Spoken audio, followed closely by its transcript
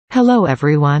Hello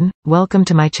everyone, welcome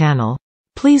to my channel.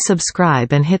 Please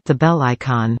subscribe and hit the bell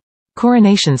icon.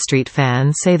 Coronation Street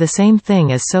fans say the same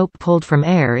thing as soap pulled from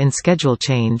air in schedule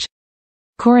change.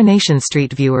 Coronation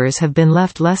Street viewers have been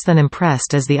left less than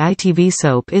impressed as the ITV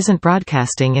soap isn't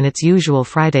broadcasting in its usual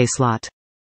Friday slot.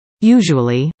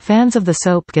 Usually, fans of the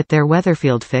soap get their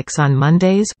Weatherfield fix on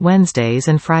Mondays, Wednesdays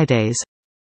and Fridays.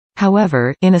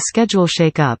 However, in a schedule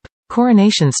shake-up,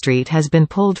 Coronation Street has been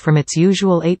pulled from its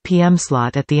usual 8 p.m.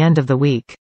 slot at the end of the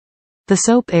week. The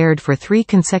soap aired for 3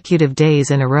 consecutive days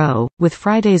in a row, with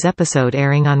Friday's episode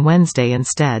airing on Wednesday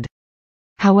instead.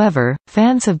 However,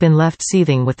 fans have been left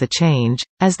seething with the change,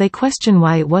 as they question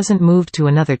why it wasn't moved to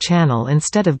another channel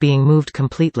instead of being moved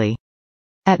completely.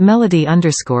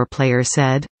 @Melody_player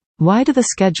said, "Why do the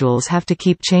schedules have to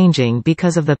keep changing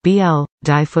because of the BL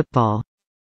football?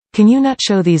 Can you not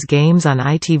show these games on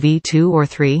ITV 2 or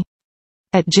 3?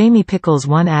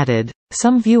 @JamiePickles1 added,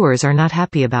 "Some viewers are not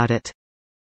happy about it."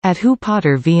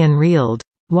 @WhoPotterVN reeled,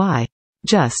 "Why?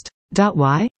 Just.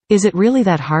 Why? Is it really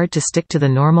that hard to stick to the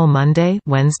normal Monday,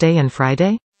 Wednesday and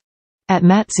Friday?"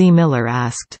 @MattZMiller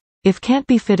asked, "If can't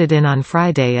be fitted in on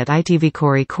Friday at ITV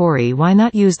Corey, why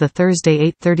not use the Thursday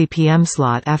 8:30 p.m.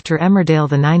 slot after Emmerdale?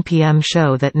 The 9 p.m.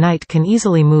 show that night can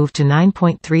easily move to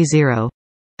 9.30.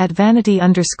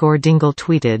 @Vanity_Dingle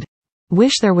tweeted,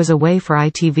 "Wish there was a way for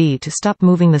ITV to stop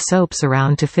moving the soaps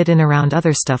around to fit in around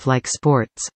other stuff like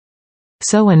sports.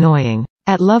 So annoying."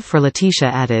 @LoveForLetitia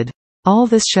added, "All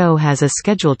this show has as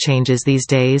schedule changes these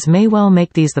days may well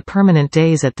make these the permanent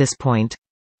days at this point."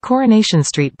 Coronation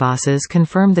Street bosses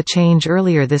confirmed the change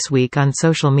earlier this week on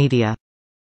social media.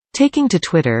 Taking to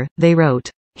Twitter, they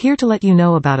wrote, "Here to let you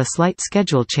know about a slight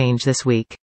schedule change this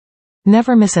week.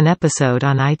 Never miss an episode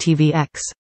on ITVX.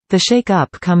 The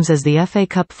shake-up comes as the FA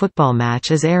Cup football match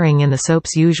is airing in the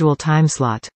soap's usual time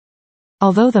slot.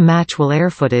 Although the match will air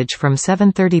footage from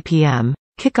 7:30 p.m.,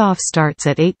 kickoff starts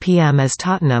at 8 p.m. as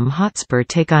Tottenham Hotspur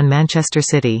take on Manchester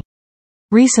City.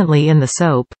 Recently in the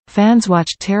soap, fans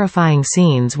watched terrifying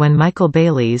scenes when Michael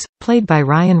Bailey's, played by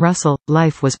Ryan Russell,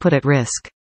 life was put at risk.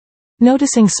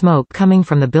 Noticing smoke coming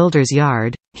from the builder's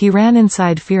yard, he ran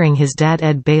inside fearing his dad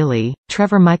Ed Bailey,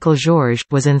 Trevor Michael George,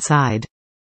 was inside.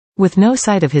 With no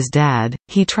sight of his dad,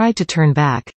 he tried to turn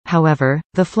back, however,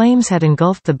 the flames had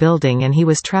engulfed the building and he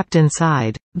was trapped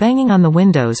inside, banging on the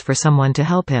windows for someone to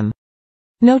help him.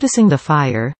 Noticing the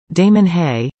fire, Damon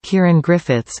Hay, Kieran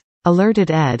Griffiths,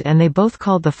 alerted Ed and they both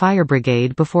called the fire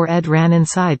brigade before Ed ran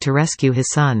inside to rescue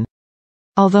his son.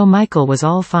 Although Michael was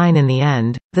all fine in the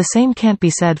end, the same can't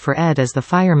be said for Ed as the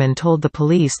fireman told the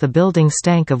police the building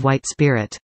stank of white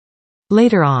spirit.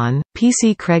 Later on,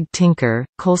 PC Craig Tinker,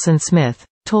 Colson Smith,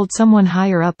 told someone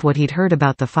higher up what he'd heard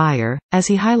about the fire, as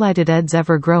he highlighted Ed's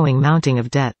ever-growing mounting of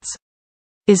debts.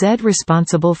 Is Ed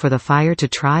responsible for the fire to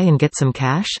try and get some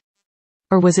cash?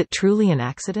 Or was it truly an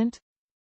accident?